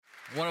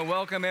I want to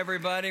welcome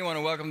everybody. I want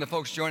to welcome the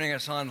folks joining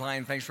us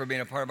online. Thanks for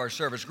being a part of our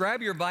service.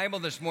 Grab your Bible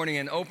this morning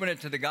and open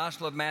it to the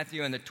Gospel of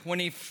Matthew in the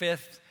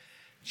 25th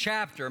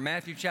chapter,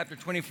 Matthew chapter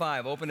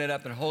 25. Open it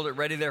up and hold it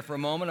ready there for a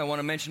moment. I want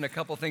to mention a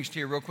couple things to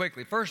you real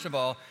quickly. First of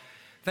all,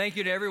 thank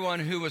you to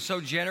everyone who was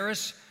so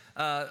generous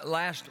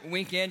last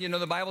weekend. You know,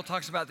 the Bible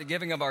talks about the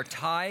giving of our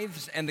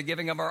tithes and the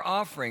giving of our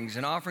offerings.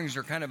 And offerings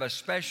are kind of a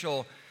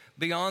special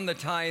beyond the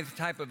tithe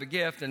type of a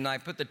gift. And I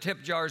put the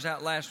tip jars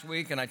out last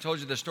week, and I told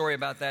you the story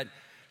about that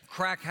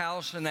crack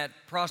house and that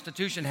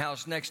prostitution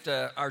house next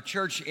to our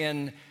church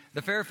in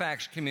the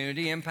Fairfax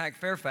community, Impact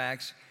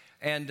Fairfax.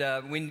 And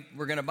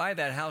we're going to buy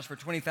that house for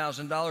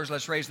 $20,000.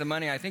 Let's raise the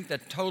money. I think the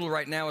total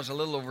right now is a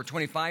little over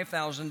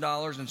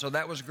 $25,000, and so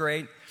that was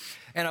great.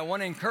 And I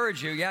want to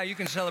encourage you, you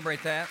can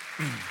celebrate that.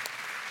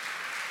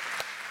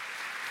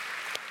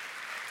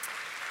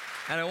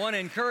 And I want to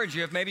encourage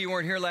you, if maybe you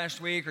weren't here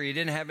last week or you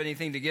didn't have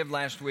anything to give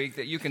last week,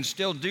 that you can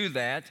still do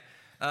that.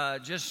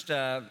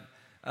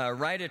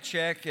 Write a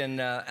check, and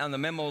on the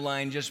memo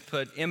line, just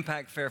put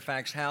Impact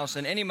Fairfax House.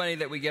 And any money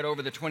that we get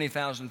over the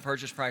 $20,000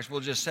 purchase price, we'll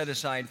just set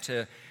aside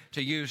to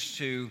use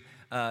to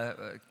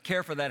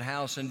care for that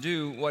house and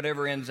do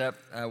whatever we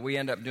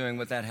end up doing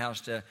with that house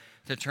to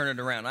turn it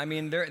around. I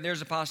mean,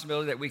 there's a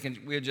possibility that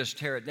we'll just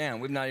tear it down.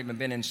 We've not even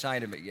been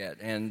inside of it yet.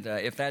 And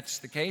if that's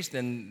the case,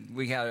 then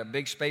we have a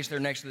big space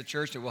there next to the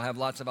church that we'll have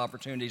lots of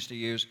opportunities to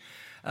use.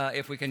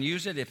 If we can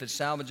use it, if it's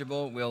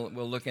salvageable, we'll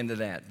look into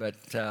that. But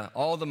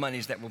all the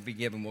monies that will be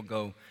given will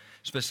go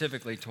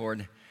specifically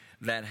toward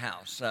that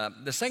house.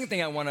 The second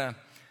thing I want to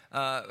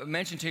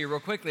mention to you real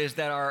quickly is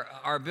that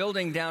our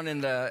building down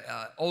in the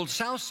Old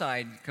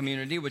Southside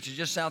community, which is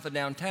just south of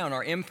downtown,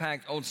 our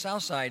Impact Old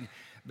Southside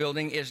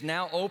building is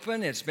now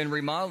open. It's been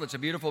remodeled. It's a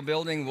beautiful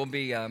building. We'll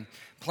be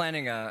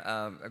planning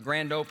a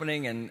grand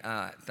opening and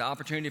the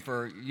opportunity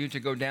for you to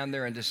go down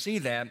there and to see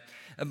that.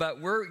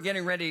 But we're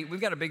getting ready. We've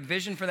got a big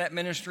vision for that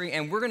ministry,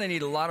 and we're going to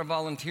need a lot of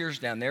volunteers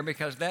down there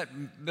because that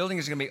building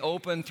is going to be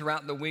open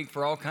throughout the week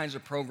for all kinds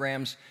of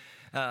programs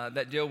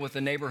that deal with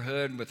the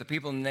neighborhood, with the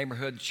people in the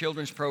neighborhood,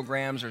 children's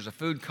programs. There's a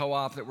food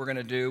co-op that we're going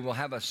to do. We'll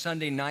have a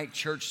Sunday night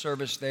church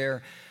service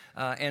there.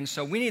 And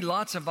so we need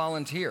lots of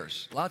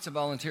volunteers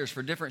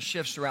for different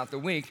shifts throughout the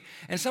week.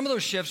 And some of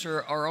those shifts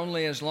are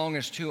only as long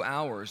as 2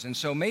 hours. And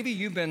so maybe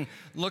you've been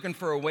looking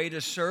for a way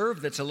to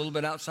serve that's a little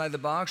bit outside the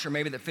box, or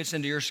maybe that fits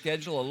into your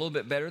schedule a little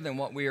bit better than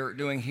what we are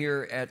doing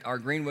here at our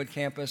Greenwood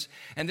campus.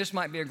 And this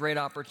might be a great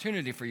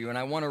opportunity for you. And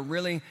I want to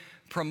really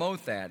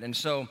promote that. And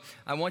so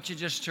I want you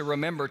just to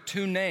remember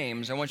two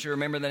names. I want you to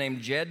remember the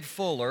name Jed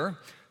Fuller,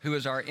 who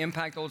is our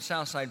Impact Old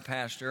Southside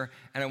pastor,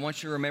 and I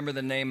want you to remember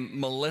the name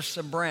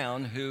Melissa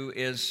Brown, who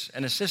is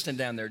an assistant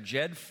down there,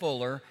 Jed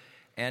Fuller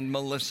and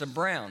Melissa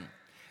Brown.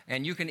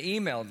 And you can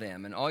email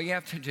them, and all you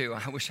have to do,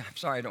 I'm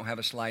sorry I don't have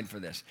a slide for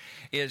this,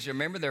 is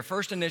remember their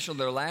first initial,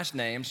 their last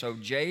name, so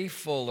J.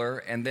 Fuller,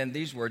 and then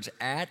these words,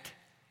 at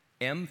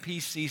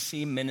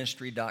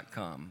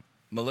mpccministry.com.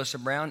 Melissa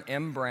Brown,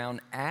 M.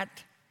 Brown,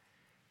 at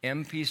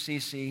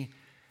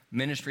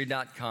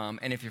mpccministry.com.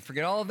 And if you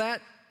forget all of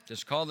that,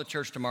 just call the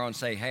church tomorrow and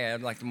say, hey,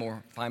 I'd like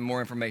to find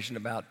more information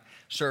about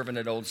serving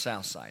at Old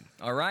Southside.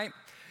 All right?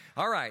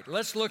 All right,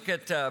 let's look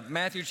at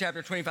Matthew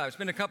chapter 25. It's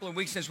been a couple of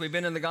weeks since we've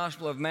been in the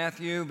Gospel of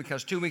Matthew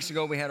because 2 weeks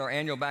ago we had our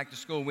annual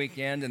back-to-school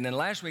weekend. And then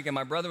last weekend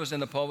my brother was in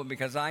the pulpit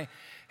because I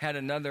had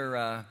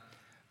another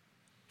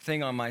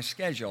thing on my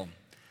schedule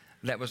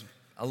that was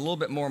a little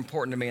bit more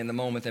important to me in the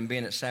moment than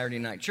being at Saturday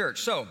night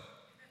church. So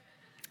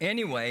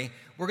anyway,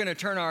 we're going to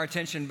turn our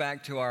attention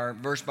back to our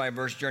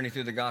verse-by-verse journey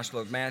through the Gospel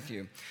of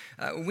Matthew.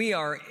 We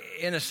are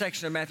in a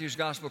section of Matthew's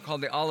Gospel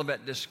called the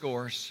Olivet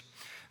Discourse.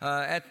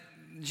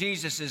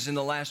 Jesus is in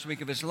the last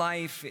week of his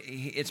life.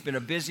 It's been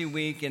a busy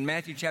week. In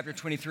Matthew chapter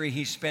 23,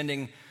 he's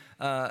spending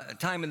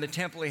time in the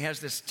temple. He has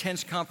this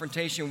tense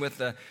confrontation with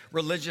the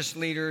religious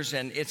leaders,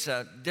 and it's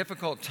a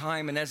difficult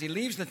time. And as he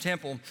leaves the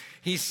temple,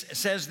 he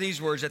says these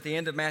words at the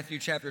end of Matthew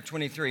chapter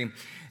 23.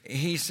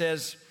 He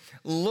says,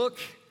 "Look,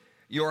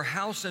 your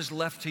house is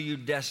left to you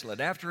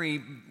desolate." After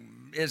he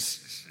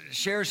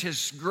shares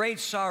his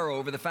great sorrow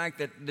over the fact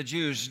that the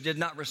Jews did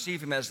not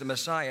receive him as the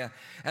Messiah,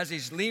 as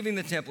he's leaving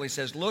the temple, he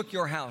says, "Look,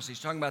 your house," he's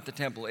talking about the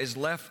temple, "is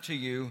left to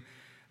you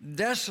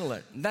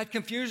desolate." And that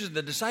confuses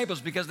the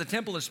disciples because the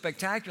temple is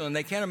spectacular and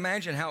they can't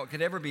imagine how it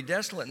could ever be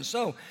desolate. And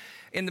so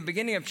in the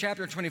beginning of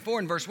chapter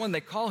 24 in verse 1,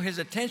 they call his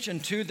attention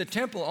to the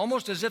temple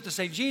almost as if to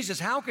say, Jesus,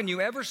 how can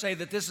you ever say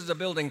that this is a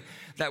building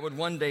that would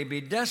one day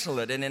be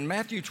desolate? And in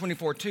Matthew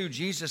 24:2,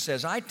 Jesus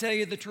says, "I tell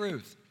you the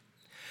truth.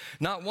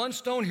 Not one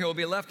stone here will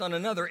be left on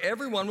another.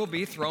 Everyone will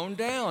be thrown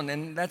down."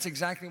 And that's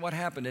exactly what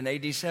happened in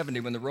AD 70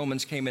 when the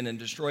Romans came in and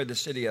destroyed the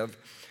city of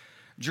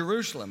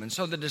Jerusalem. And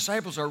so the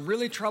disciples are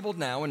really troubled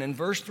now. And in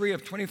verse 3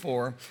 of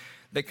 24,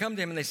 they come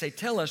to him and they say,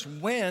 "Tell us,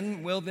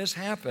 when will this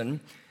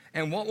happen?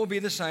 And what will be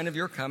the sign of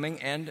your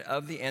coming and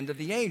of the end of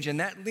the age?" And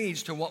that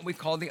leads to what we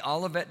call the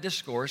Olivet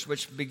Discourse,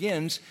 which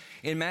begins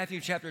in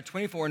Matthew chapter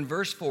 24 and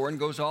verse 4 and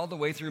goes all the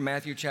way through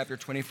Matthew chapter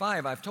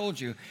 25. I've told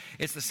you,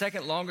 it's the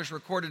second longest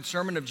recorded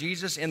sermon of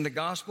Jesus in the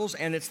Gospels,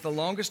 and it's the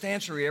longest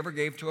answer he ever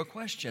gave to a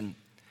question.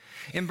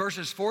 In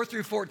verses 4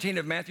 through 14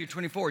 of Matthew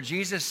 24,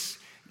 Jesus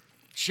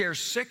shares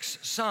 6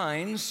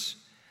 signs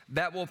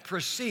that will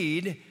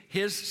precede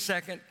his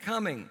second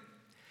coming.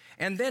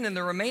 And then in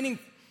the remaining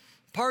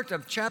part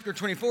of chapter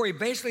 24, he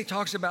basically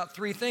talks about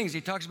 3 things. He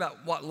talks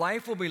about what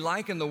life will be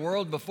like in the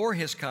world before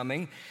his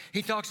coming.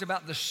 He talks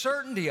about the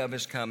certainty of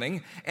his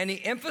coming. And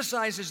he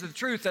emphasizes the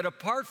truth that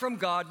apart from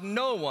God,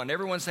 no one,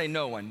 everyone say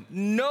no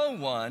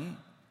one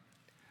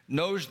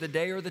knows the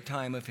day or the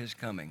time of his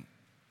coming.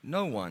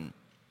 No one.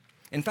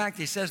 In fact,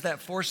 he says that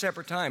 4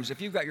 separate times.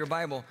 If you've got your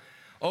Bible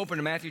open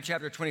to Matthew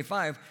chapter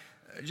 25,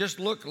 just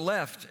look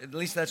left, at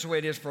least that's the way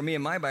it is for me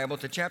in my Bible,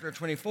 to chapter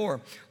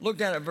 24. Look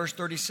down at verse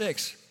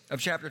 36 of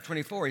chapter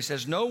 24. He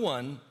says, no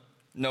one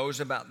knows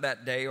about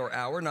that day or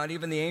hour, not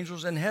even the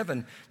angels in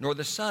heaven, nor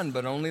the Son,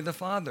 but only the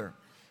Father.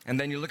 And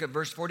then you look at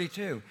verse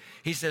 42.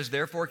 He says,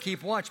 therefore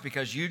keep watch,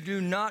 because you do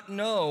not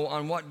know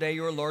on what day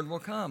your Lord will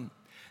come.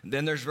 And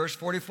then there's verse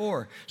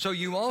 44. So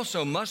you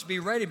also must be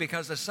ready,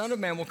 because the Son of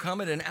Man will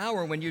come at an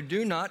hour when you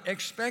do not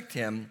expect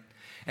him.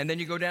 And then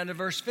you go down to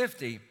verse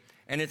 50.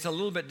 And it's a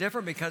little bit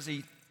different because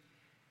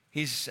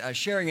he's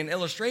sharing an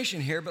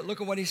illustration here, but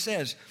look at what he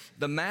says.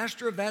 The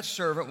master of that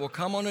servant will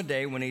come on a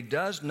day when he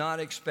does not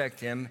expect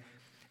him,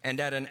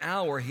 and at an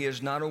hour he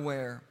is not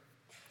aware.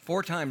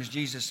 4 times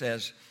Jesus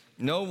says,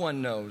 no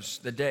one knows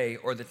the day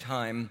or the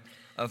time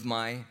of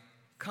my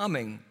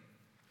coming.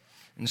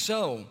 And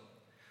so,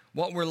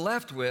 what we're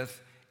left with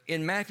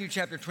in Matthew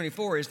chapter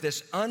 24 is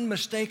this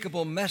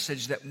unmistakable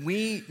message that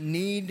we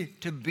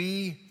need to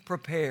be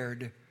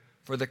prepared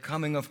for the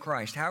coming of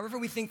Christ. However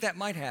we think that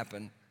might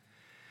happen,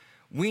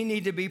 we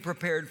need to be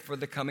prepared for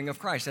the coming of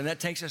Christ. And that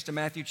takes us to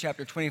Matthew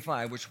chapter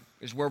 25, which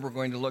is where we're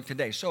going to look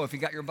today. So if you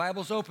got your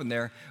Bibles open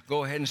there,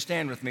 go ahead and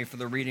stand with me for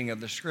the reading of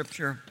the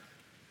scripture.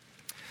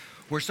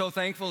 We're so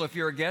thankful if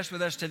you're a guest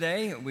with us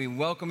today. We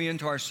welcome you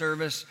into our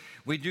service.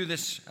 We do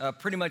this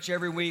pretty much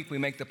every week. We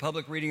make the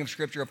public reading of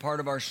scripture a part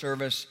of our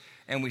service,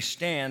 and we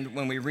stand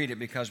when we read it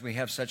because we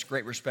have such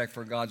great respect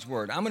for God's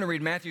word. I'm going to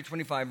read Matthew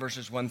 25,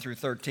 verses 1 through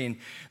 13.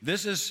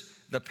 This is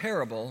the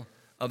parable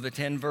of the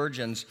 10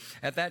 virgins.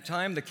 At that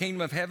time, the kingdom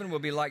of heaven will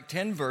be like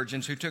 10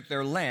 virgins who took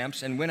their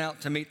lamps and went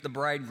out to meet the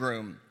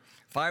bridegroom.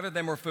 5 of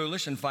them were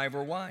foolish and 5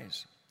 were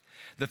wise.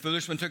 The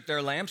foolish one took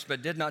their lamps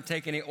but did not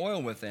take any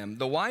oil with them.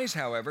 The wise,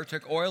 however,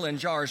 took oil in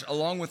jars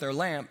along with their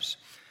lamps.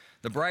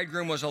 The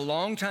bridegroom was a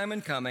long time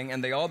in coming,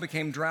 and they all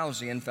became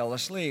drowsy and fell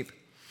asleep.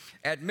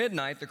 At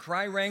midnight, the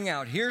cry rang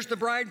out, "Here's the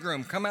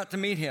bridegroom, come out to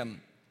meet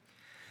him."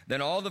 Then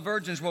all the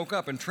virgins woke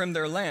up and trimmed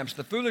their lamps.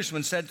 The foolish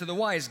one said to the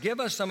wise, "Give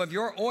us some of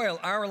your oil,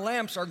 our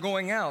lamps are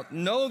going out."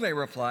 "No," they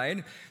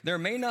replied, "there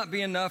may not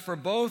be enough for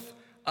both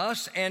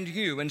us and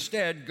you.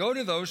 Instead, go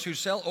to those who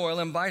sell oil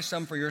and buy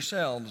some for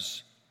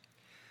yourselves."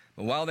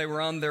 But while they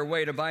were on their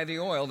way to buy the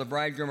oil, the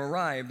bridegroom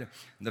arrived.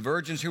 The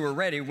virgins who were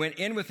ready went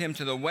in with him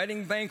to the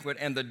wedding banquet,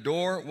 and the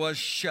door was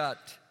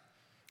shut.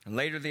 And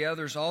later the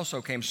others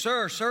also came.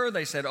 "Sir, sir,"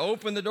 they said,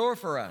 "open the door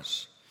for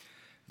us."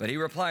 But he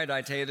replied,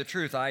 "I tell you the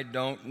truth, I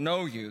don't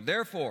know you.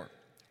 Therefore,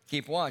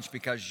 keep watch,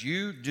 because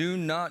you do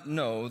not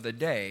know the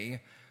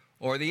day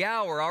or the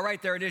hour." All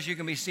right, there it is. You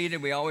can be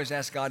seated. We always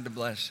ask God to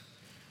bless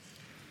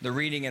the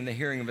reading and the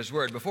hearing of his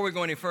word. Before we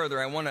go any further,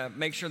 I want to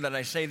make sure that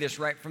I say this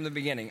right from the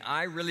beginning.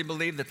 I really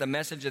believe that the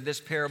message of this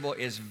parable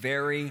is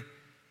very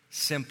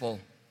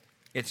simple.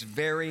 It's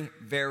very,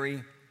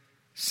 very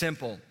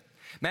simple.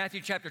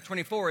 Matthew chapter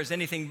 24 is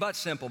anything but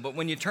simple, but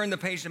when you turn the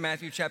page to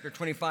Matthew chapter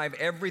 25,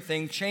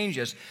 everything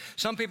changes.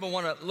 Some people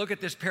want to look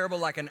at this parable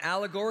like an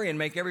allegory and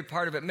make every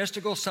part of it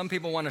mystical. Some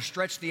people want to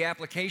stretch the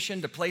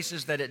application to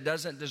places that it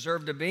doesn't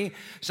deserve to be.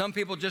 Some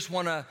people just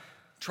want to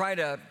try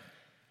to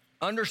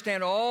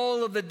understand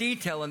all of the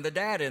detail and the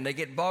data, and they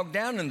get bogged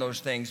down in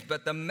those things.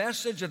 But the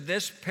message of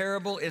this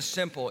parable is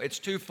simple. It's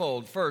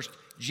twofold. First,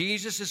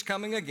 Jesus is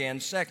coming again.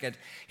 Second,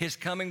 his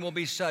coming will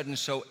be sudden,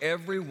 so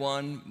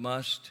everyone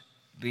must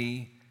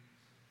be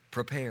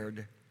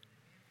prepared.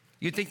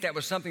 You'd think that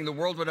was something the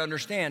world would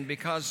understand,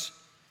 because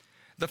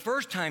the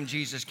first time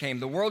Jesus came,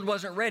 the world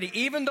wasn't ready,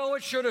 even though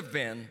it should have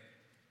been.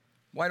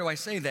 Why do I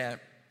say that?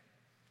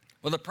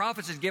 Well, the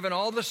prophets had given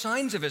all the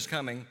signs of his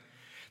coming.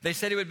 They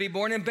said he would be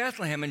born in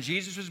Bethlehem, and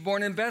Jesus was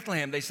born in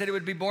Bethlehem. They said he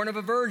would be born of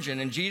a virgin,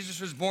 and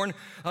Jesus was born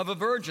of a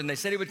virgin. They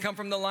said he would come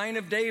from the line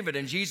of David,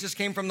 and Jesus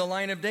came from the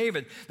line of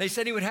David. They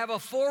said he would have a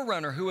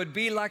forerunner who would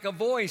be like a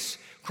voice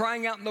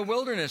crying out in the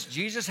wilderness.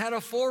 Jesus had a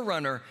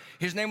forerunner.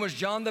 His name was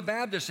John the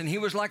Baptist, and he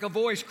was like a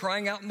voice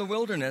crying out in the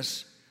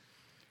wilderness.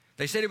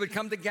 They said he would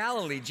come to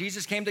Galilee.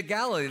 Jesus came to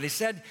Galilee. They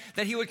said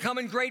that he would come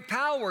in great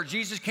power.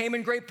 Jesus came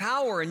in great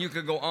power, and you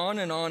could go on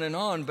and on and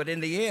on. But in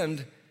the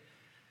end,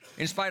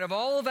 in spite of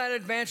all of that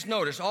advance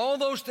notice, all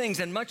those things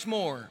and much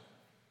more,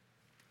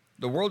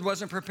 the world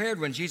wasn't prepared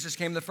when Jesus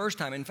came the first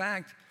time. In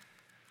fact,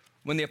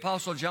 when the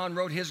Apostle John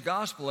wrote his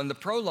gospel, in the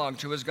prologue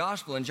to his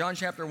gospel, in John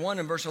chapter 1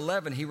 and verse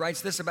 11, he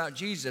writes this about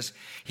Jesus: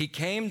 "He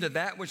came to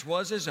that which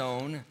was his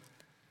own,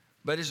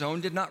 but his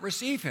own did not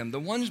receive him." The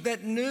ones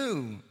that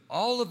knew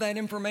all of that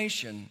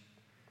information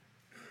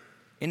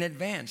in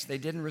advance, they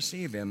didn't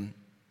receive him.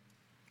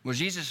 Well,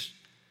 Jesus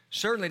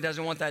certainly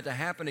doesn't want that to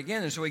happen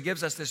again. And so he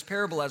gives us this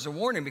parable as a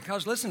warning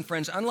because, listen,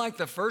 friends, unlike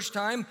the first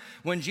time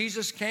when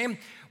Jesus came,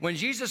 when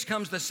Jesus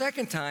comes the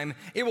second time,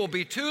 it will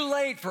be too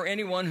late for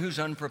anyone who's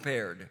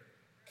unprepared.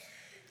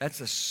 That's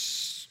a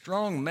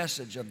strong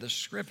message of the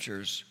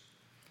Scriptures.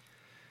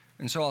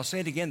 And so I'll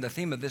say it again, the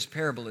theme of this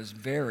parable is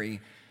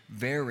very,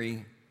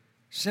 very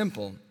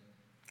simple.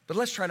 But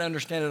let's try to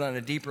understand it on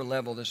a deeper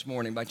level this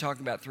morning by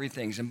talking about three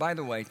things. And by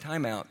the way,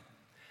 time out.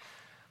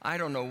 I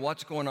don't know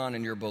what's going on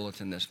in your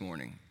bulletin this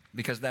morning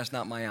because that's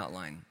not my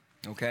outline,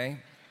 okay?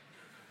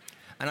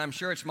 And I'm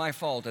sure it's my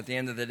fault at the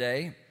end of the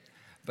day.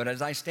 But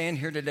as I stand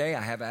here today,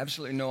 I have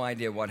absolutely no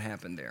idea what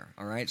happened there,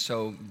 all right?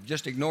 So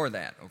just ignore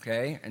that,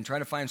 okay? And try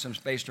to find some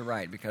space to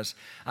write because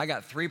I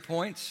got 3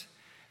 points,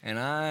 and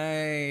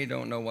I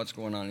don't know what's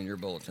going on in your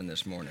bulletin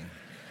this morning.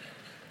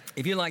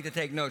 If you'd like to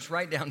take notes,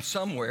 write down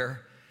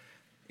somewhere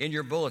in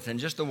your bulletin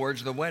just the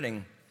words, the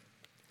wedding.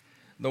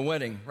 The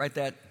wedding. Write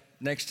that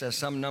next to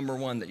some number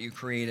one that you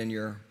create in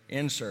your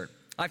insert.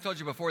 I've told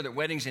you before that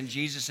weddings in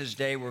Jesus'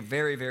 day were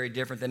very, very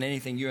different than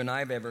anything you and I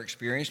have ever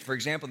experienced. For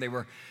example,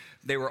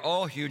 they were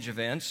all huge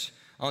events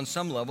on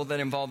some level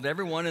that involved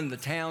everyone in the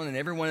town and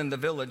everyone in the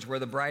village where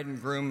the bride and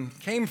groom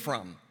came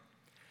from.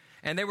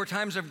 And they were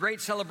times of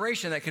great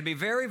celebration that could be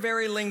very,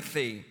 very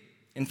lengthy.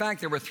 In fact,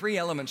 there were 3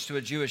 elements to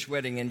a Jewish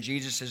wedding in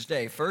Jesus'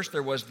 day. First,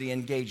 there was the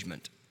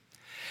engagement.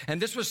 And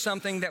this was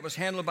something that was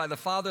handled by the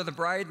father of the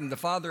bride and the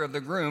father of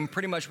the groom,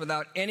 pretty much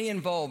without any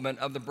involvement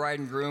of the bride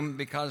and groom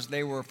because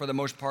they were, for the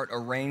most part,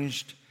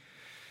 arranged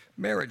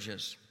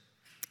marriages.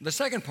 The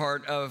second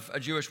part of a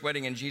Jewish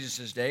wedding in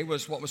Jesus' day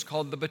was what was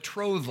called the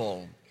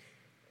betrothal.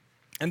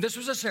 And this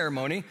was a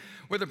ceremony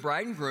where the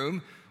bride and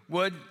groom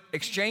would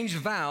exchange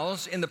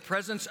vows in the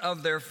presence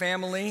of their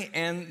family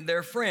and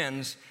their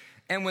friends.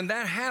 And when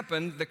that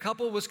happened, the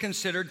couple was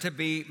considered to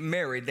be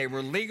married. They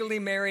were legally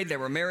married. They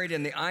were married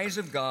in the eyes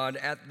of God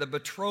at the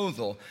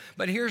betrothal.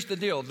 But here's the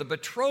deal. The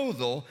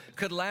betrothal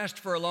could last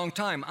for a long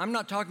time. I'm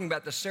not talking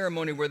about the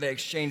ceremony where they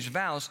exchanged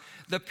vows.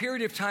 The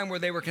period of time where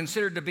they were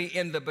considered to be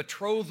in the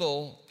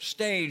betrothal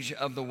stage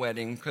of the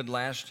wedding could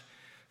last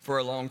for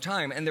a long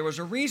time. And there was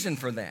a reason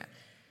for that.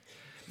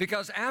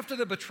 Because after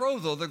the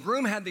betrothal, the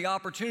groom had the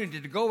opportunity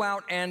to go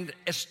out and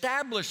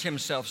establish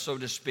himself, so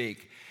to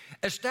speak.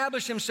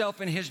 Establish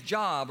himself in his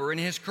job or in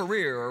his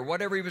career or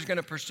whatever he was going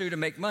to pursue to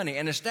make money,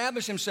 and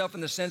establish himself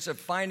in the sense of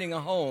finding a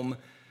home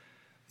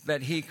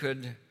that he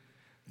could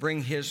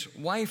bring his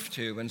wife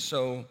to. And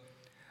so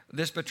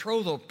this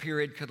betrothal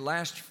period could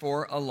last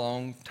for a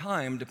long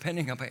time,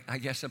 depending, I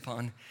guess,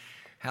 upon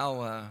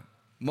how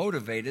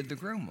motivated the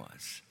groom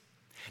was.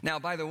 Now,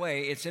 by the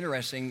way, it's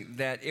interesting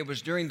that it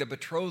was during the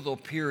betrothal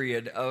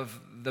period of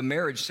the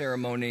marriage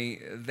ceremony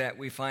that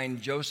we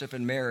find Joseph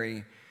and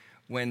Mary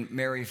when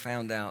Mary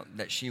found out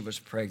that she was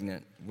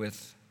pregnant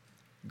with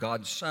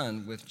God's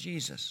Son, with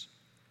Jesus.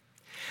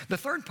 The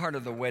third part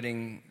of the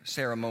wedding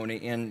ceremony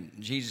in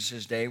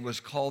Jesus' day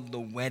was called the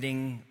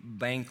wedding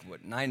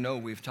banquet. And I know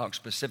we've talked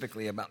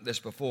specifically about this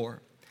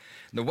before.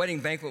 The wedding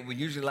banquet would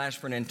usually last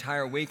for an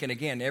entire week. And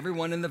again,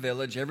 everyone in the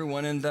village,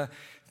 everyone in the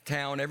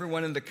town,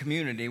 everyone in the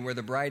community where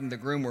the bride and the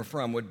groom were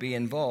from would be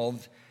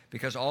involved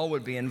because all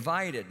would be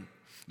invited.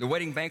 The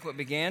wedding banquet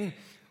began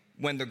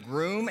when the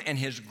groom and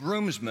his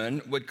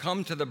groomsmen would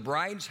come to the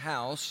bride's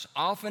house,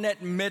 often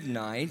at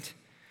midnight,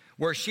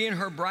 where she and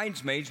her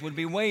bridesmaids would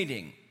be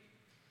waiting.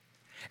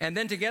 And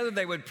then together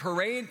they would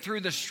parade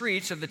through the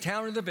streets of the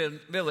town or the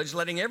village,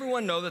 letting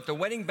everyone know that the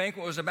wedding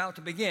banquet was about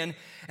to begin.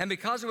 And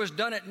because it was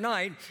done at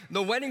night,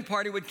 the wedding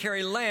party would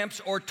carry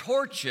lamps or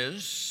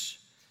torches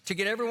to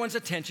get everyone's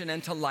attention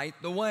and to light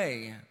the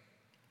way.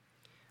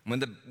 When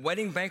the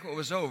wedding banquet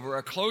was over,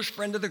 a close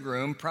friend of the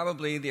groom,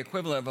 probably the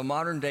equivalent of a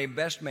modern-day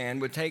best man,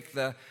 would take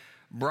the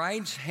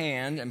bride's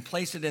hand and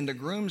place it in the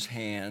groom's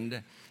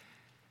hand,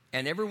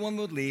 and everyone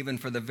would leave.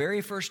 And for the very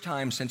first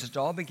time since it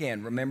all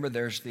began, remember,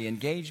 there's the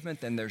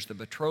engagement, then there's the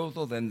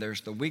betrothal, then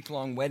there's the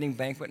week-long wedding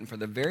banquet, and for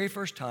the very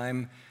first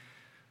time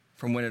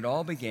from when it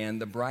all began,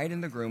 the bride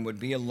and the groom would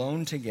be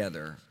alone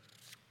together.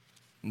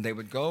 And they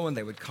would go and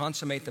they would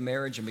consummate the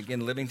marriage and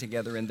begin living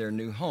together in their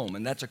new home.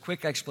 And that's a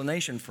quick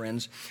explanation,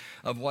 friends,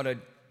 of what a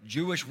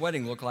Jewish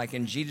wedding looked like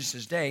in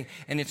Jesus' day.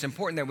 And it's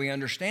important that we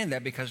understand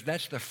that because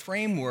that's the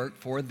framework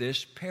for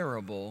this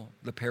parable,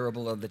 the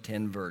parable of the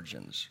 10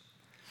 virgins.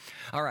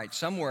 All right,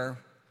 somewhere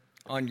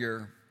on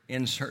your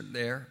insert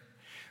there,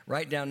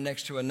 write down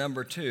next to a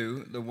number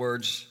 2 the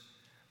words,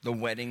 the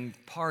wedding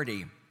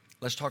party.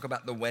 Let's talk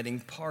about the wedding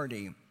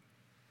party.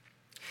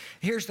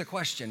 Here's the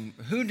question.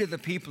 Who do the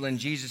people in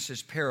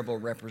Jesus' parable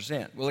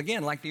represent? Well,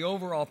 again, like the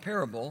overall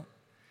parable,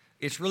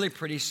 it's really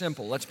pretty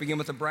simple. Let's begin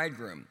with the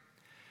bridegroom.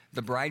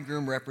 The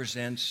bridegroom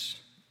represents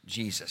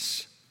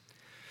Jesus.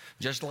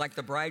 Just like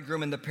the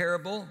bridegroom in the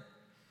parable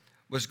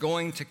was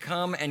going to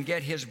come and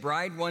get his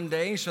bride one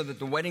day so that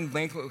the wedding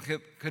banquet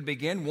could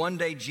begin, one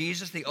day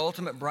Jesus, the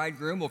ultimate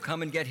bridegroom, will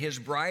come and get his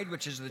bride,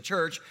 which is the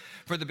church,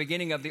 for the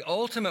beginning of the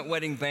ultimate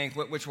wedding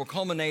banquet, which will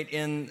culminate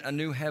in a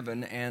new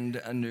heaven and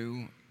a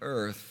new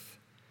earth.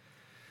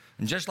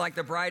 And just like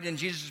the bride in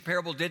Jesus'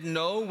 parable didn't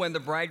know when the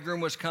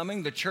bridegroom was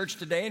coming, the church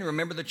today, and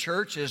remember the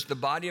church is the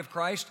body of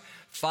Christ,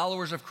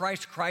 followers of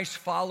Christ, Christ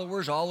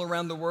followers all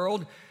around the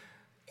world.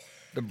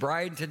 The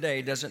bride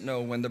today doesn't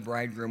know when the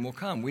bridegroom will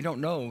come. We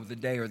don't know the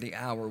day or the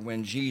hour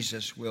when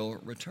Jesus will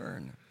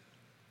return.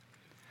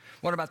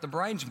 What about the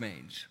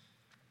bridesmaids?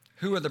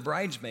 Who are the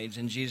bridesmaids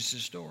in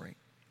Jesus' story?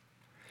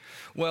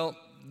 Well,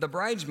 the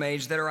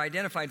bridesmaids that are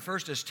identified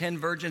first as 10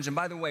 virgins, and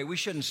by the way, we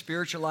shouldn't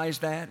spiritualize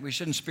that. We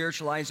shouldn't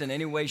spiritualize in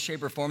any way,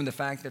 shape, or form the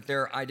fact that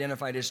they're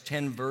identified as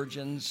 10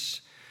 virgins.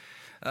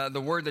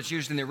 The word that's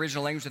used in the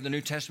original language of the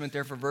New Testament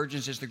there for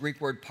virgins is the Greek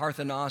word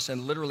parthenos,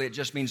 and literally it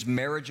just means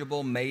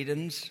marriageable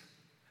maidens.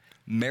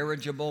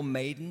 Marriageable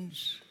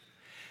maidens.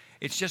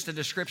 It's just a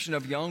description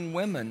of young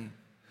women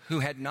who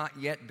had not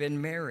yet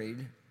been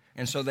married,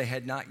 and so they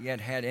had not yet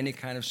had any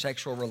kind of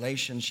sexual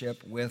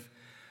relationship with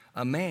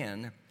a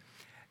man.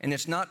 And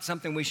it's not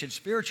something we should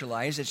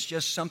spiritualize. It's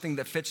just something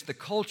that fits the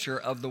culture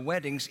of the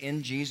weddings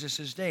in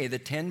Jesus' day. The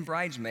 10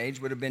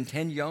 bridesmaids would have been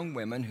 10 young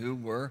women who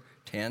were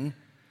 10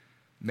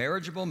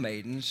 marriageable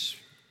maidens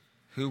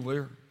who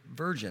were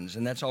virgins.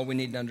 And that's all we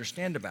need to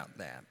understand about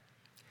that.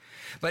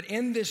 But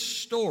in this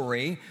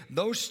story,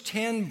 those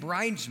 10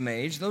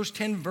 bridesmaids, those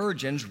 10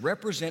 virgins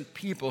represent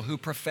people who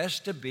profess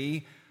to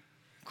be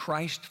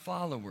Christ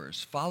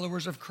followers,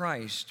 followers of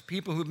Christ,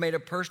 people who've made a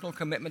personal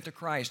commitment to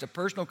Christ, a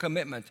personal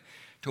commitment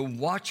to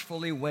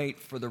watchfully wait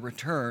for the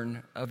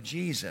return of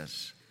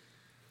Jesus.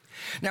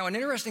 Now, an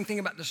interesting thing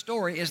about the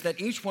story is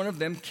that each one of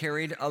them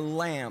carried a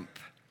lamp.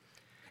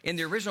 In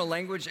the original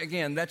language,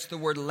 again, that's the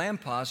word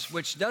lampos,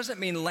 which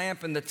doesn't mean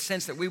lamp in the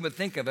sense that we would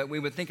think of it. We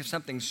would think of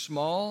something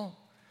small.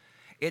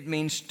 It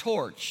means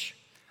torch.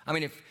 I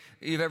mean, if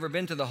you've ever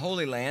been to the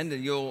Holy Land,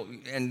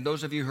 and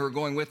those of you who are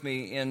going with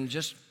me in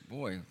just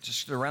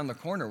around the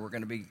corner, we're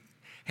going to be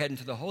heading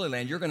to the Holy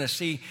Land, you're going to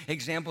see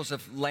examples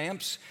of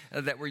lamps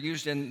that were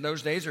used in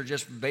those days are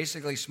just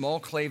basically small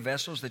clay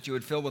vessels that you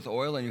would fill with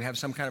oil and you have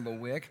some kind of a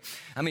wick.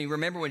 I mean,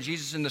 remember when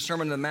Jesus in the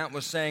Sermon on the Mount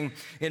was saying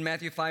in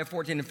Matthew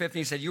 5:14 and 15,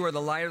 he said, "You are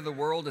the light of the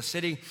world. A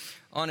city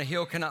on a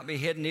hill cannot be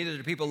hidden. Neither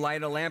do people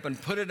light a lamp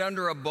and put it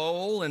under a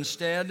bowl.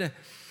 Instead,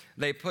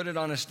 they put it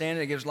on a stand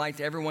and it gives light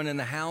to everyone in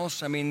the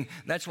house." I mean,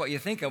 that's what you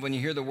think of when you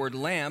hear the word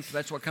lamp.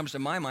 That's what comes to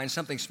my mind,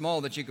 something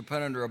small that you could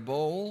put under a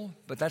bowl.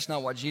 But that's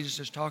not what Jesus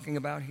is talking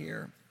about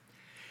here.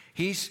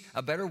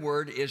 A better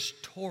word is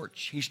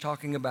torch. He's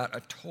talking about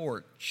a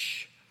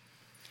torch.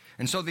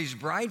 And so these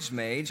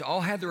bridesmaids all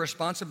had the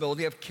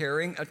responsibility of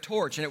carrying a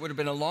torch. And it would have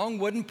been a long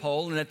wooden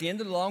pole. And at the end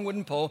of the long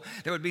wooden pole,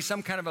 there would be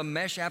some kind of a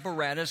mesh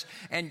apparatus.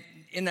 And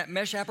in that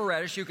mesh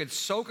apparatus, you could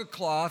soak a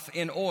cloth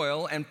in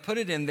oil and put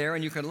it in there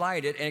and you could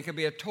light it. And it could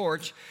be a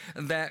torch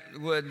that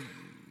would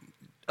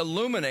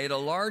illuminate a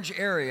large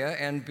area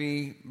and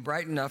be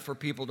bright enough for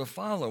people to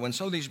follow. And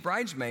so these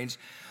bridesmaids,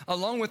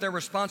 along with their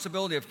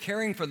responsibility of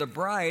caring for the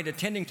bride,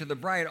 attending to the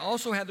bride,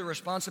 also had the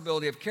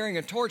responsibility of carrying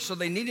a torch. So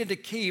they needed to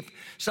keep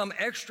some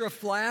extra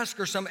flask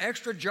or some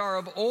extra jar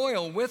of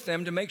oil with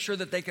them to make sure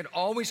that they could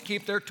always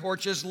keep their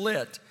torches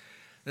lit,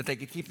 that they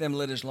could keep them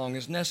lit as long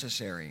as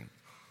necessary.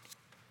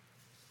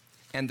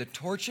 And the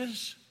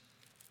torches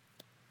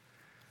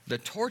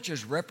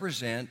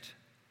represent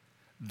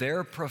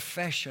their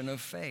profession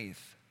of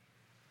faith.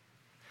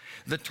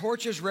 The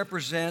torches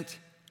represent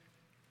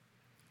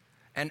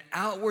an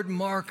outward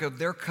mark of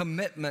their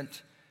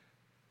commitment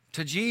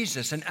to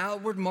Jesus, an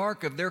outward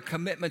mark of their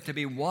commitment to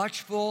be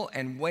watchful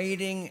and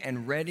waiting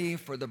and ready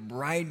for the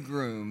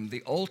bridegroom,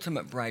 the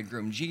ultimate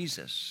bridegroom,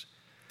 Jesus,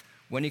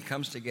 when he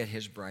comes to get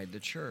his bride, the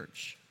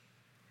church.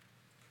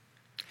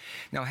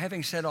 Now,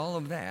 having said all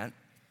of that,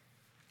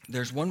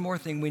 there's one more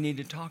thing we need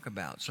to talk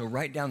about. So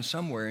write down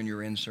somewhere in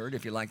your insert,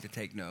 if you like to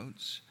take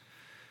notes,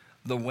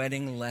 the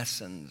wedding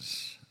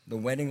lessons. The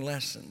wedding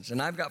lessons.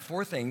 And I've got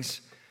 4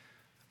 things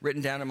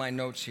written down in my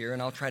notes here,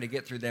 and I'll try to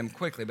get through them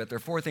quickly. But there are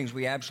 4 things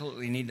we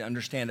absolutely need to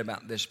understand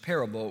about this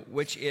parable,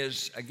 which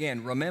is,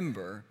 again,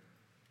 remember,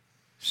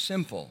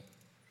 simple.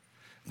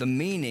 The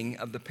meaning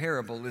of the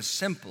parable is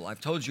simple.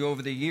 I've told you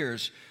over the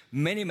years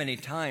many, many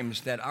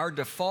times that our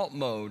default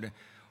mode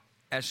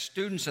as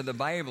students of the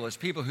Bible, as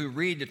people who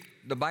read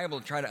the Bible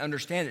to try to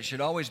understand it,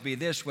 should always be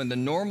this: when the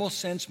normal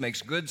sense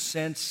makes good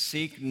sense,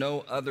 seek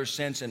no other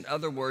sense. In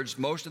other words,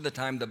 most of the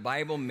time the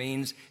Bible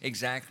means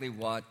exactly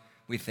what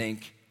we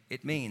think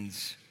it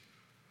means.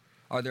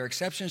 Are there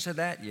exceptions to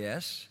that?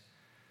 Yes.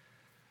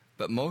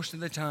 But most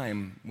of the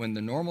time, when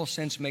the normal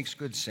sense makes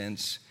good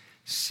sense,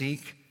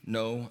 seek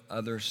no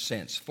other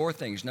sense. 4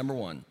 things. Number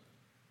 1,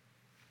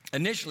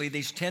 initially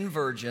these 10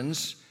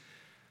 virgins,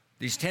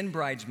 these 10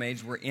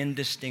 bridesmaids were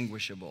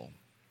indistinguishable.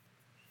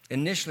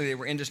 Initially, they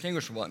were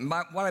indistinguishable. And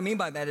what I mean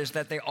by that is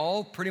that they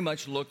all pretty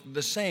much looked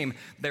the same.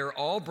 They're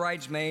all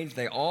bridesmaids.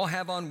 They all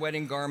have on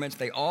wedding garments.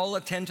 They all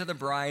attend to the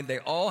bride. They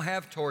all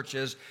have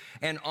torches,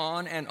 and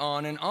on and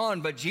on and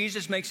on. But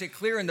Jesus makes it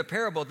clear in the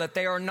parable that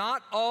they are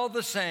not all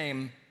the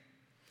same.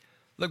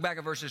 Look back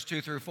at verses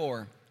 2 through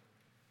 4.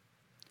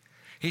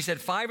 He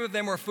said, 5 of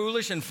them were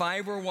foolish and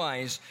 5 were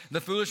wise.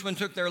 The foolish one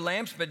took their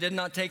lamps but did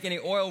not take any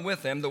oil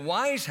with them. The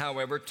wise,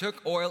 however,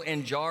 took oil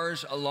in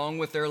jars along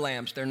with their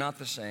lamps. They're not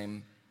the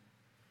same.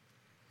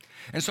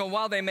 And so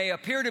while they may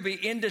appear to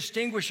be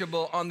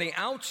indistinguishable on the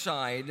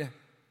outside,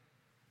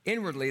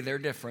 inwardly they're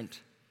different.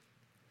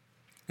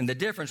 And the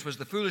difference was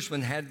the foolish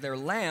one had their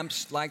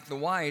lamps like the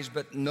wise,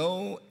 but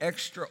no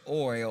extra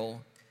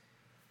oil.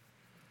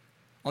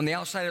 On the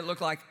outside, it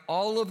looked like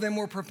all of them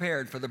were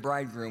prepared for the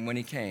bridegroom when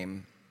he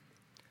came.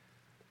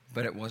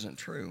 But it wasn't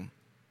true.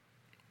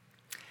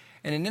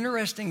 And an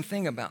interesting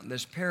thing about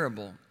this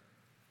parable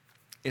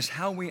is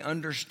how we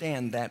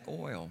understand that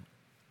oil.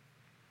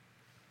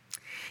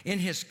 In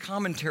his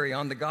commentary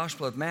on the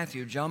Gospel of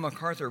Matthew, John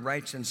MacArthur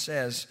writes and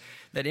says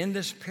that in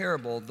this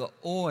parable, the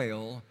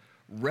oil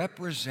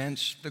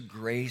represents the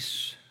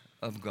grace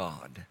of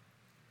God.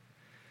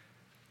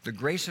 The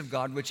grace of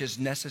God which is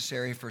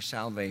necessary for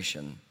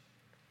salvation.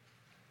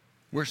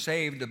 We're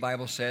saved, the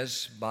Bible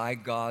says, by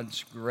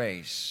God's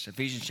grace.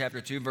 Ephesians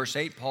chapter 2, verse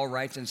 8, Paul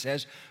writes and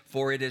says,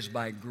 "For it is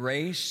by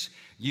grace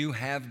you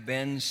have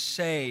been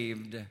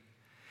saved."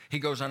 He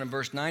goes on in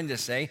verse 9 to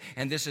say,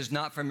 "And this is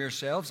not from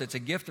yourselves, it's a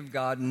gift of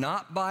God,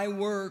 not by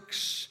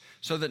works,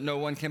 so that no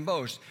one can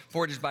boast.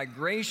 For it is by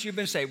grace you've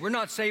been saved." We're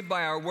not saved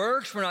by our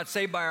works. We're not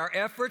saved by our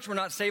efforts. We're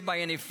not saved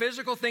by any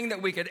physical thing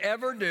that we could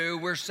ever do.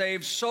 We're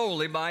saved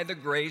solely by the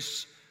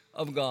grace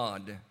of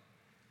God.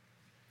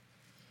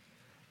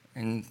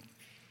 And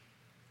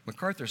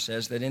MacArthur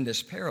says that in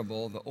this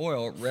parable, the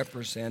oil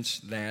represents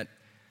that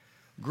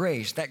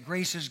grace. That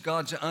grace is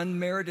God's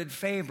unmerited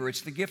favor.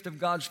 It's the gift of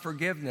God's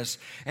forgiveness,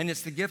 and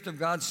it's the gift of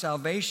God's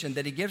salvation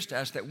that he gives to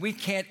us that we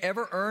can't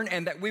ever earn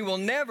and that we will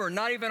never,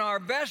 not even our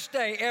best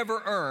day,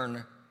 ever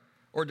earn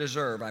or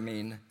deserve,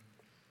 The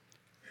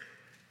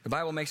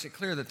Bible makes it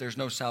clear that there's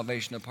no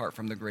salvation apart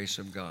from the grace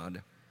of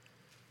God.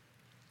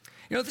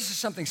 You know, this is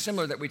something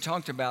similar that we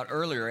talked about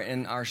earlier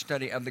in our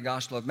study of the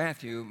Gospel of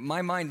Matthew.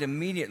 My mind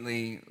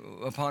immediately,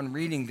 upon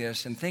reading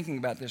this and thinking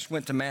about this,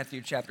 went to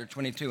Matthew chapter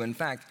 22. In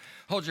fact,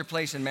 hold your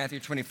place in Matthew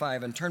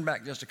 25 and turn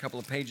back just a couple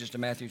of pages to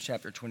Matthew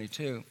chapter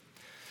 22.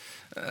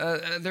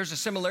 There's a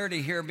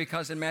similarity here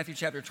because in Matthew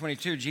chapter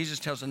 22, Jesus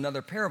tells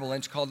another parable,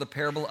 and it's called the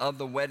parable of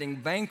the wedding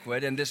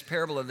banquet. And this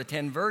parable of the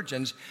 10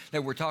 virgins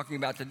that we're talking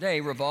about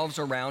today revolves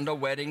around a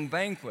wedding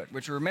banquet,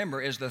 which,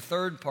 remember, is the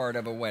third part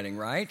of a wedding,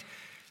 right?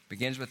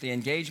 Begins with the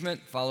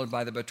engagement, followed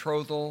by the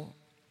betrothal,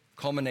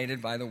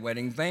 culminated by the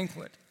wedding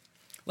banquet.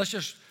 Let's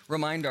just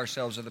remind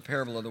ourselves of the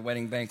parable of the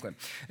wedding banquet.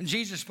 And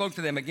Jesus spoke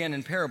to them again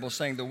in parables,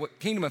 saying, "The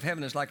kingdom of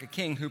heaven is like a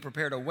king who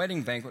prepared a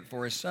wedding banquet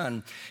for his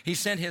son. He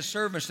sent his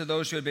servants to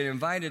those who had been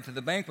invited to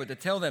the banquet to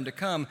tell them to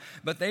come,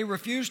 but they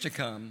refused to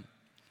come.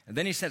 And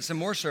then he sent some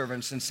more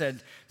servants and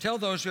said, 'Tell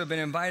those who have been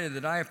invited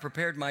that I have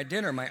prepared my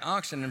dinner. My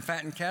oxen and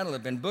fattened cattle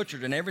have been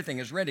butchered, and everything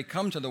is ready.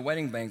 Come to the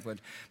wedding banquet.'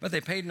 But they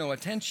paid no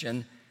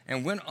attention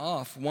and went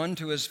off, one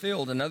to his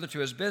field, another to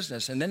his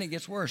business." And then it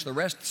gets worse. The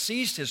rest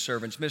seized his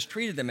servants,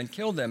 mistreated them, and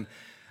killed them.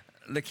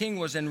 The king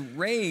was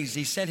enraged.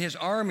 He sent his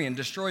army and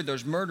destroyed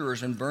those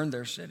murderers and burned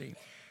their city.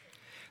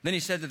 Then he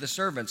said to the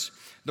servants,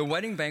 "The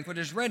wedding banquet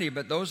is ready,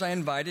 but those I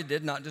invited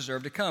did not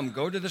deserve to come.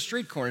 Go to the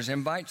street corners,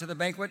 invite to the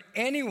banquet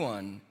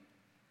anyone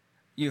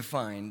you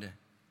find."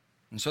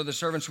 And so the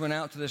servants went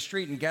out to the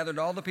street and gathered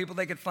all the people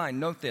they could find.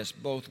 Note this,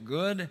 both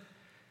good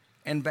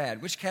and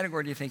bad. Which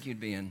category do you think you'd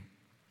be in?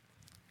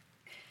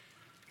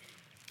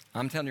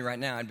 I'm telling you right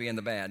now, I'd be in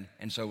the bad,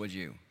 and so would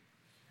you.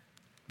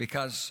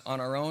 Because on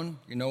our own,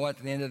 you know what,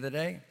 at the end of the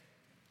day,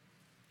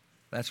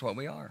 that's what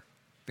we are,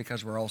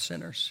 because we're all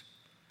sinners.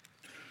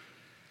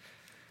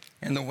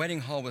 And the wedding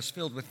hall was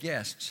filled with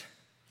guests.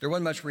 There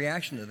wasn't much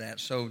reaction to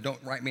that, so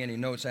don't write me any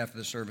notes after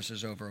the service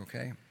is over,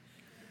 okay?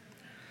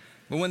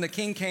 But when the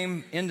king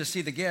came in to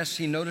see the guests,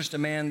 he noticed a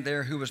man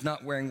there who was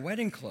not wearing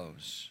wedding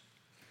clothes.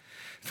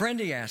 "Friend,"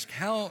 he asked,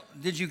 "how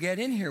did you get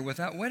in here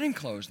without wedding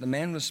clothes?" The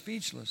man was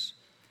speechless.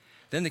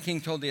 Then the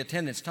king told the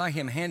attendants, "Tie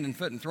him hand and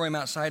foot and throw him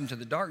outside into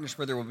the darkness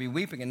where there will be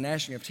weeping and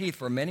gnashing of teeth,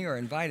 for many are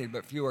invited,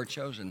 but few are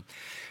chosen."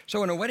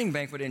 So in a wedding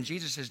banquet in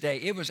Jesus' day,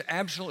 it was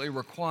absolutely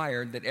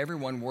required that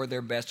everyone wore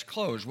their best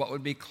clothes, what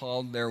would be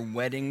called their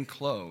wedding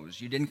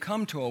clothes. You didn't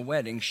come to a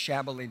wedding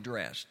shabbily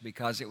dressed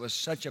because it was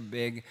such a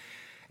big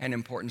and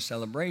important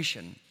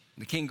celebration.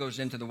 The king goes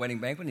into the wedding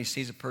banquet and he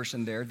sees a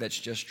person there that's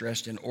just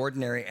dressed in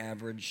ordinary,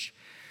 average,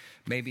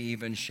 maybe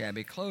even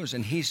shabby clothes.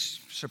 And he's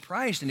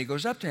surprised and he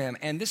goes up to him.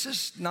 And this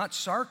is not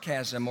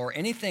sarcasm or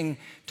anything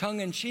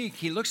tongue-in-cheek.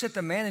 He looks at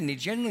the man and he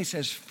genuinely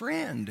says,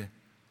 "Friend."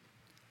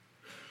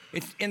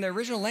 In the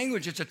original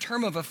language, it's a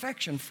term of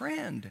affection,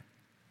 friend.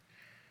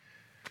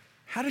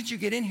 How did you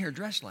get in here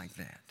dressed like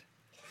that?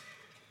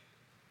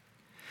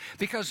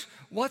 Because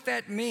what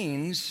that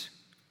means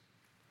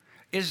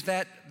is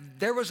that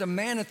there was a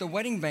man at the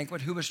wedding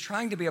banquet who was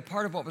trying to be a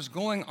part of what was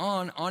going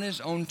on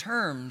his own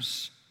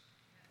terms.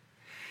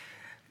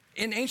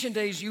 In ancient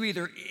days,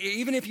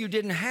 even if you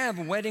didn't have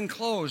wedding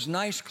clothes,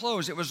 nice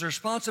clothes, it was the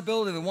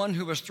responsibility of the one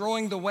who was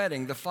throwing the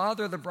wedding, the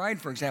father of the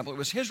bride, for example. It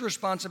was his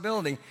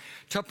responsibility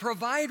to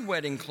provide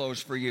wedding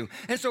clothes for you.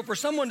 And so for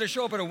someone to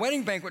show up at a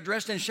wedding banquet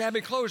dressed in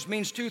shabby clothes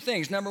means two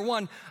things. Number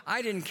one,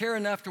 I didn't care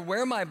enough to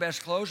wear my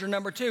best clothes. Or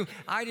number two,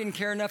 I didn't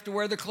care enough to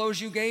wear the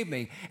clothes you gave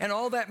me. And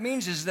all that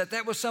means is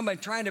that was somebody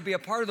trying to be a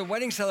part of the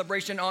wedding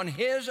celebration on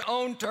his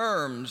own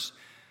terms.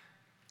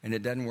 And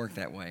it doesn't work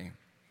that way.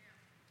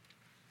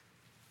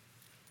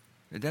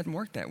 It doesn't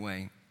work that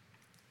way.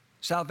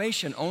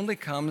 Salvation only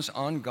comes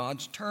on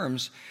God's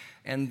terms,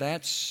 and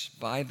that's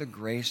by the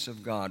grace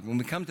of God. When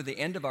we come to the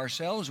end of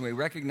ourselves, we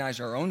recognize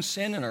our own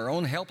sin and our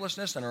own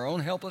helplessness,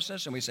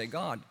 and we say,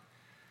 God,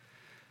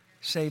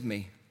 save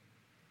me.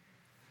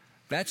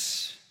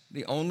 That's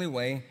the only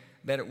way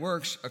that it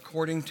works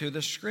according to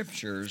the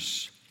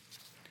Scriptures.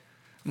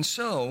 And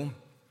so,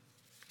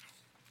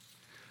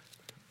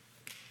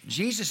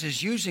 Jesus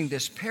is using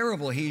this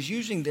parable, he's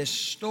using this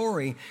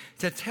story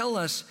to tell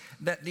us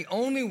that the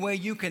only way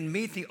you can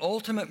meet the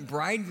ultimate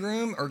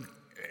bridegroom, or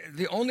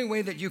the only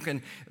way that you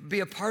can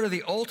be a part of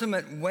the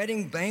ultimate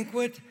wedding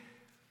banquet,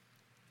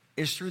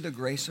 is through the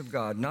grace of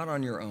God, not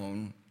on your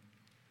own,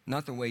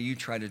 not the way you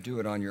try to do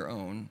it on your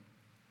own.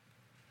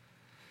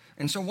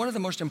 And so one of the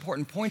most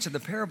important points of the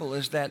parable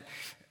is that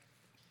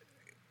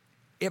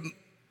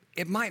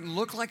it might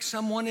look like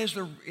someone is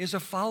a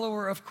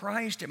follower of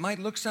Christ. It might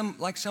look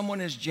like someone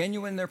is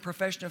genuine in their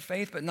profession of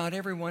faith, but not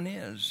everyone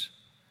is.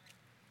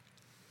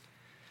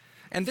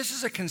 And this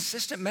is a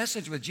consistent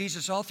message with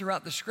Jesus all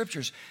throughout the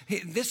Scriptures.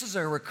 This is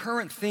a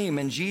recurrent theme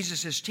in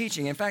Jesus'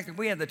 teaching. In fact, if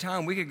we had the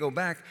time, we could go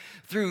back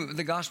through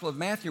the Gospel of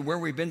Matthew where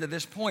we've been to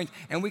this point,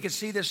 and we could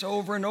see this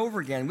over and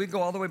over again. We'd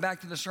go all the way back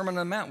to the Sermon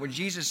on the Mount, where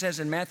Jesus says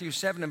in Matthew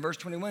 7 and verse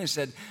 21, he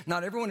said,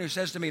 "Not everyone who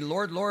says to me,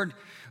 'Lord, Lord,'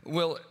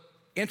 will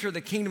enter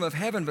the kingdom of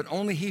heaven, but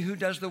only he who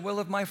does the will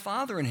of my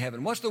Father in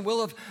heaven." What's the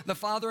will of the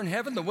Father in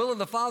heaven? The will of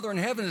the Father in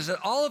heaven is that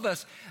all of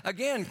us,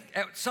 again,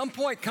 at some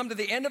point come to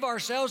the end of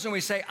ourselves and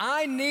we say,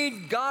 I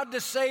need God to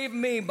save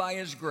me by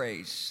his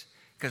grace,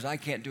 because I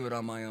can't do it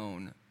on my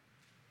own.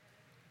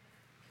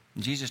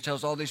 And Jesus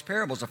tells all these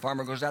parables. A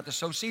farmer goes out to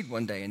sow seed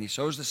one day, and he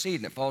sows the seed,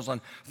 and it falls on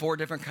 4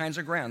 different kinds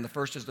of ground. The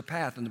first is the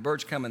path, and the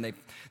birds come, and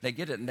they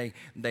get it, and they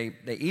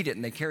eat it,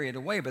 and they carry it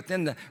away. But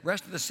then the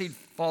rest of the seed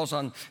falls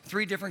on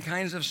 3 different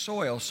kinds of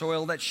soil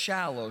that's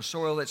shallow,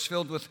 soil that's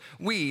filled with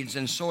weeds,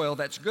 and soil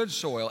that's good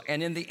soil.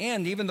 And in the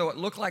end, even though it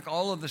looked like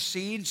all of the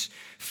seeds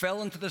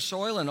fell into the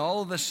soil and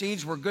all of the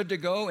seeds were good to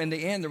go, in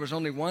the end, there was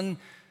only one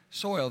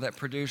soil that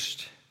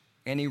produced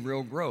any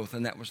real growth,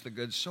 and that was the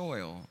good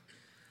soil.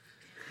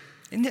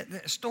 Isn't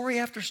it story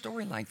after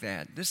story like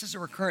that? This is a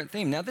recurrent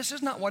theme. Now, this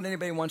is not what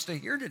anybody wants to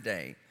hear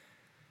today.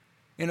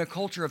 In a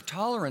culture of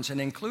tolerance and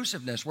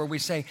inclusiveness where we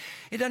say,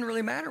 it doesn't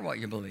really matter what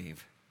you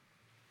believe.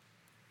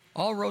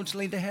 All roads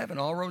lead to heaven.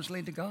 All roads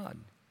lead to God,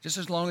 just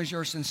as long as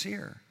you're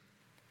sincere.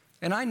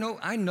 And I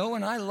know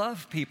and I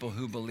love people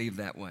who believe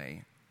that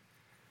way.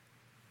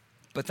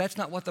 But that's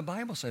not what the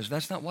Bible says.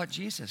 That's not what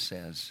Jesus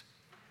says.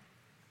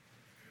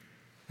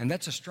 And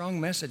that's a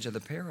strong message of the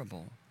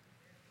parable.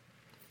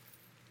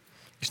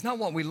 It's not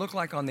what we look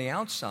like on the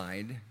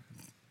outside.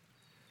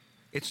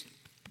 It's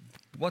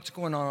what's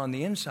going on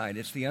the inside.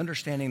 It's the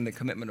understanding, the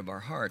commitment of our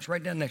hearts.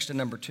 Write down next to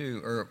number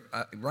 2, or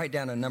write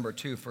down a number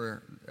 2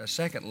 for a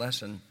second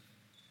lesson.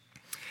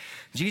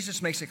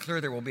 Jesus makes it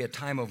clear there will be a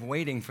time of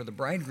waiting for the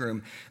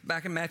bridegroom.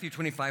 Back in Matthew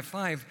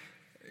 25:5,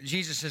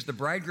 Jesus says the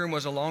bridegroom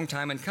was a long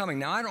time in coming.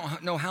 Now, I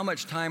don't know how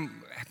much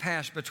time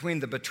passed between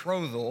the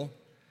betrothal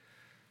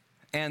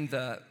and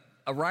the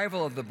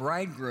arrival of the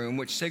bridegroom,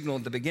 which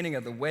signaled the beginning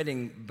of the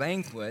wedding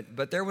banquet,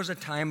 but there was a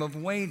time of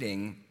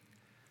waiting.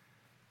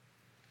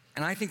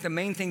 And I think the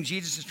main thing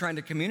Jesus is trying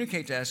to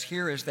communicate to us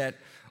here is that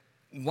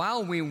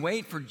while we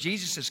wait for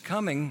Jesus'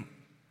 coming,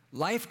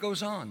 life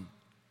goes on.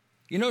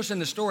 You notice in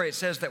the story it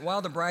says that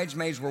while the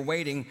bridesmaids were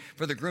waiting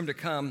for the groom to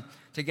come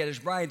to get his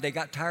bride, they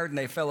got tired and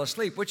they fell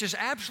asleep, which is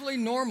absolutely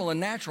normal and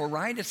natural,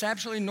 right? It's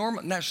absolutely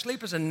normal. Now,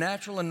 sleep is a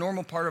natural and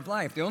normal part of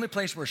life. The only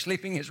place where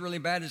sleeping is really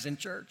bad is in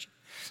church.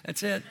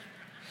 That's it.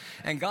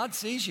 And God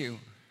sees you.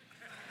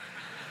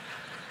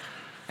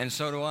 And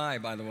so do I,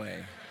 by the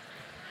way.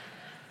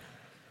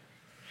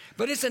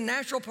 But it's a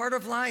natural part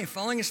of life.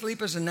 Falling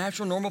asleep is a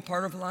natural, normal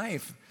part of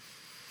life.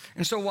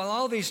 And so while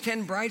all these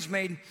 10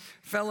 bridesmaids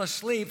fell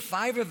asleep,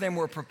 5 of them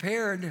were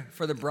prepared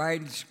for the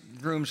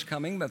bridegroom's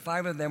coming, but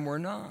 5 of them were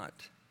not.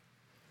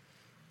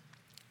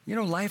 You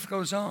know, life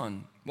goes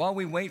on. While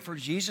we wait for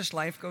Jesus,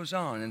 life goes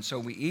on. And so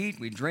we eat,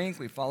 we drink,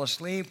 we fall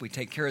asleep, we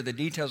take care of the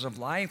details of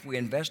life, we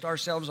invest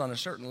ourselves on a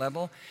certain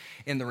level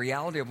in the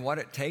reality of what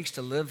it takes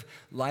to live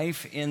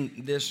life in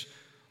this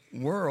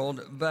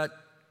world. But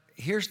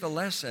here's the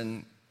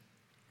lesson.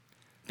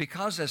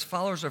 Because as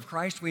followers of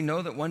Christ, we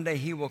know that one day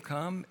he will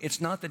come.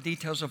 It's not the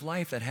details of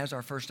life that has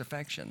our first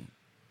affection.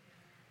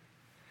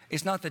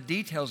 It's not the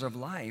details of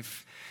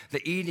life,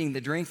 the eating, the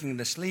drinking,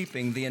 the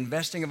sleeping, the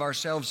investing of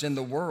ourselves in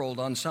the world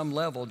on some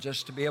level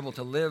just to be able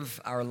to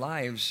live our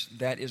lives.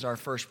 That is our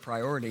first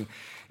priority.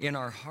 In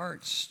our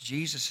hearts,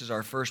 Jesus is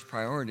our first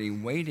priority,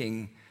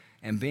 waiting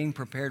and being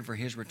prepared for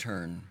his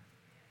return.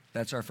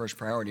 That's our first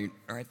priority.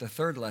 All right, the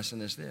third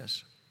lesson is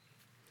this.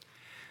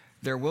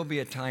 There will be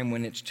a time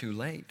when it's too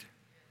late.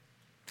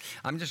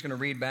 I'm just going to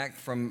read back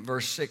from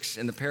verse 6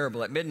 in the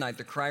parable. At midnight,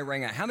 the cry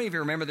rang out. How many of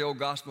you remember the old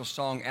gospel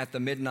song, At the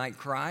Midnight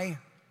Cry?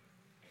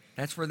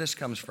 That's where this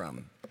comes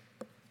from.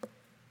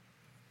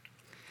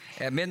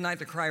 At midnight,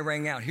 the cry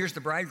rang out. Here's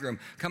the bridegroom.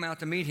 Come out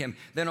to meet him.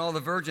 Then all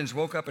the virgins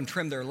woke up and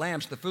trimmed their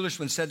lamps. The foolish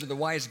ones said to the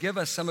wise, give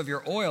us some of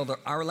your oil.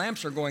 Our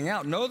lamps are going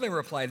out. No, they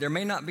replied, there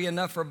may not be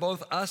enough for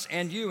both us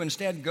and you.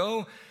 Instead,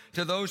 go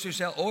to those who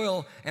sell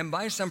oil and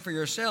buy some for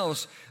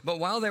yourselves. But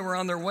while they were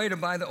on their way to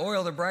buy the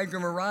oil, the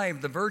bridegroom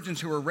arrived. The virgins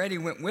who were ready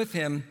went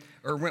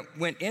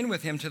in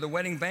with him to the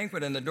wedding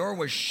banquet, and the door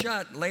was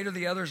shut. Later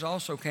the others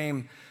also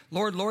came.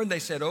 Lord, Lord, they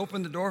said,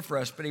 open the door for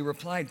us. But he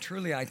replied,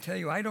 truly, I tell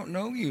you, I don't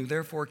know you.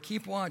 Therefore,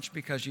 keep watch,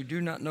 because you do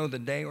not know the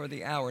day or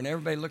the hour. And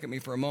everybody look at me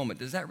for a moment.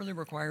 Does that really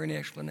require any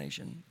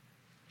explanation?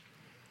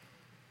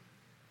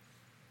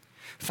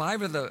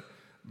 5 of the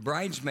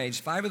bridesmaids,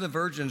 5 of the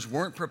virgins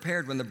weren't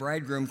prepared when the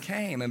bridegroom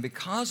came. And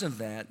because of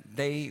that,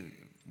 they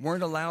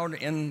weren't allowed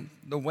in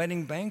the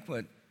wedding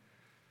banquet.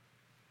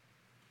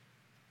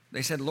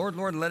 They said, Lord,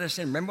 Lord, let us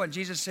in. Remember what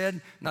Jesus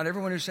said? Not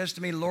everyone who says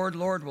to me, Lord,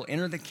 Lord, will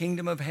enter the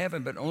kingdom of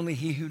heaven, but only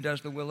he who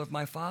does the will of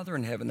my Father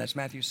in heaven. That's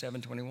Matthew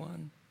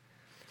 7:21.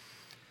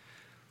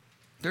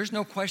 There's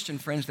no question,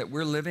 friends, that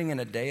we're living in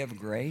a day of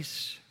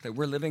grace, that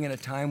we're living in a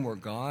time where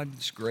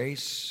God's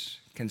grace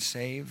can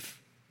save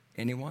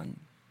anyone,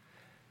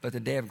 but the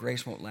day of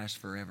grace won't last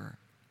forever.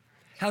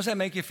 How does that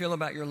make you feel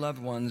about your loved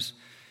ones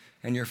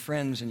and your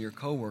friends and your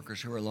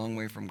coworkers who are a long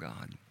way from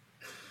God?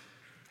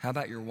 How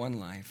about your one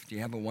life? Do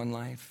you have a one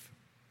life?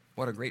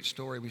 What a great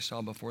story we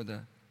saw before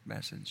the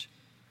message.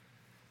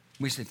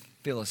 We should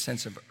feel a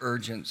sense of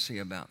urgency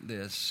about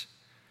this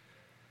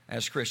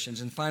as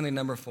Christians. And finally,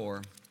 number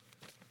 4,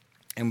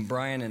 and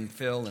Brian and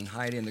Phil and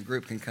Heidi and the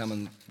group can come,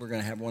 and we're going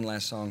to have one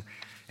last song.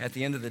 At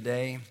the end of the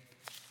day,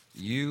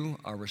 you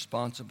are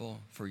responsible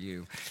for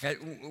you.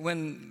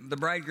 When the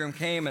bridegroom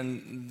came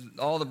and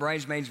all the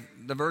bridesmaids,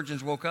 the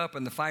virgins woke up,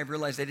 and the 5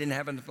 realized they didn't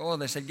have enough oil,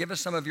 they said, give us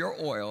some of your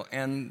oil.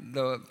 And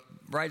the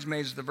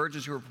bridesmaids, the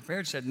virgins who were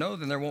prepared, said, no,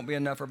 then there won't be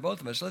enough for both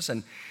of us.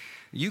 Listen,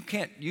 you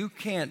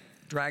can't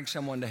drag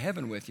someone to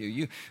heaven with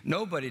you.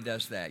 Nobody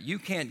does that. You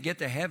can't get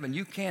to heaven.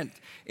 You can't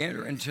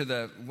enter into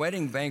the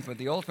wedding banquet,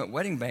 the ultimate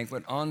wedding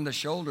banquet, on the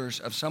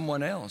shoulders of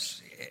someone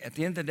else. At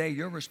the end of the day,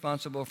 you're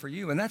responsible for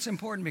you. And that's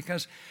important,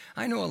 because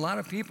I know a lot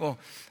of people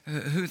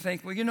who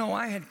think, well, you know,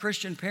 I had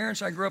Christian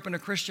parents. I grew up in a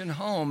Christian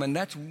home, and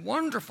that's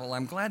wonderful.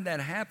 I'm glad that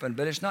happened.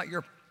 But it's not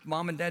your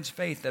mom and dad's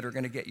faith that are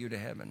going to get you to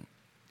heaven.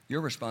 You're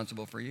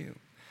responsible for you.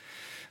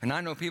 And I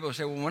know people who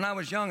say, well, when I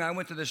was young, I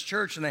went to this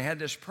church and they had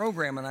this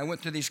program and I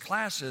went to these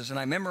classes and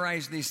I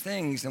memorized these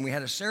things and we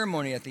had a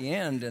ceremony at the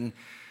end and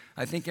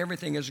I think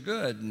everything is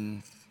good.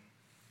 And,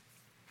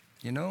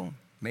 you know,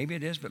 maybe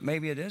it is, but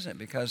maybe it isn't,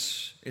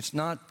 because it's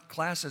not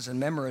classes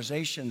and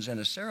memorizations and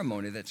a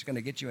ceremony that's going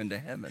to get you into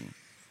heaven.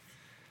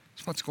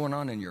 It's what's going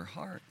on in your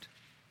heart.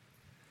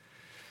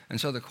 And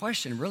so the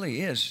question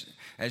really is,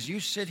 as you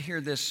sit here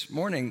this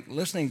morning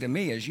listening to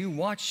me, as you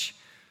watch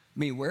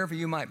me wherever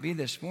you might be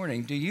this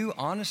morning, do you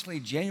honestly,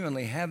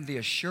 genuinely have the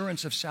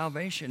assurance of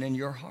salvation in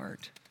your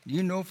heart? Do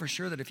you know for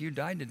sure that if you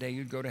died today,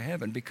 you'd go to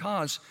heaven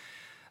because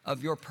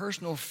of your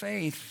personal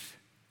faith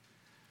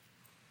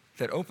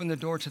that opened the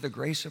door to the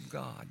grace of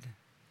God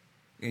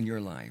in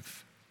your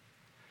life?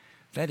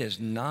 That is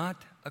not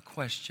a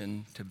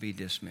question to be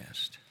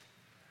dismissed,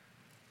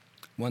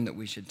 one that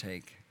we should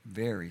take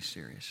very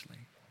seriously.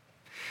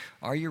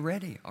 Are you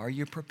ready? Are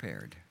you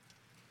prepared?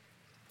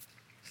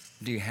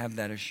 Do you have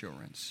that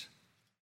assurance?